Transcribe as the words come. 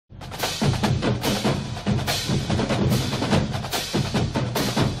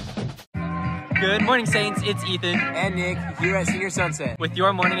Good morning, Saints. It's Ethan and Nick here at Senior Sunset with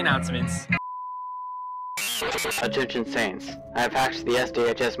your morning announcements. Attention Saints, I have hacked the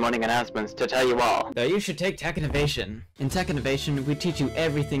SDHS morning announcements to tell you all that you should take Tech Innovation. In Tech Innovation, we teach you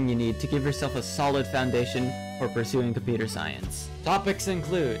everything you need to give yourself a solid foundation for pursuing computer science. Topics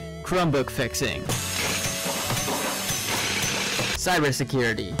include Chromebook fixing,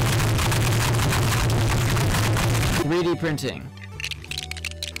 cybersecurity, 3D printing,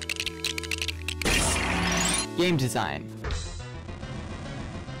 game design,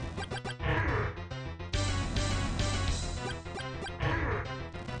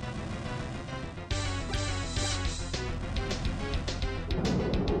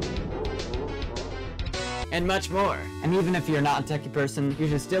 and much more. And even if you're not a techie person, you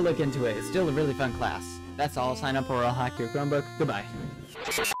should still look into it. It's still a really fun class. That's all. Sign up or I'll hack your Chromebook. Goodbye.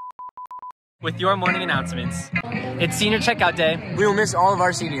 With your morning announcements. It's senior checkout day. We will miss all of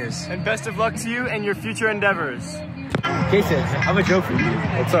our seniors. And best of luck to you and your future endeavors. Jason, I have a joke for you.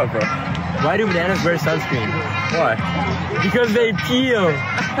 What's up, bro? Why do bananas wear sunscreen? Why? Because they peel.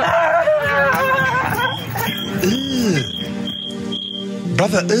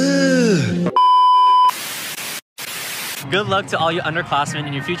 Brother, Good luck to all you underclassmen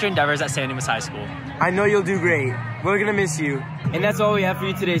in your future endeavors at San Dimas High School. I know you'll do great. We're gonna miss you. And that's all we have for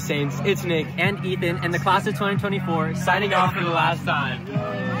you today, Saints. It's Nick and Ethan and the class of 2024 signing off for the last time.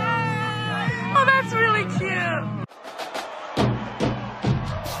 Oh, that's really cute.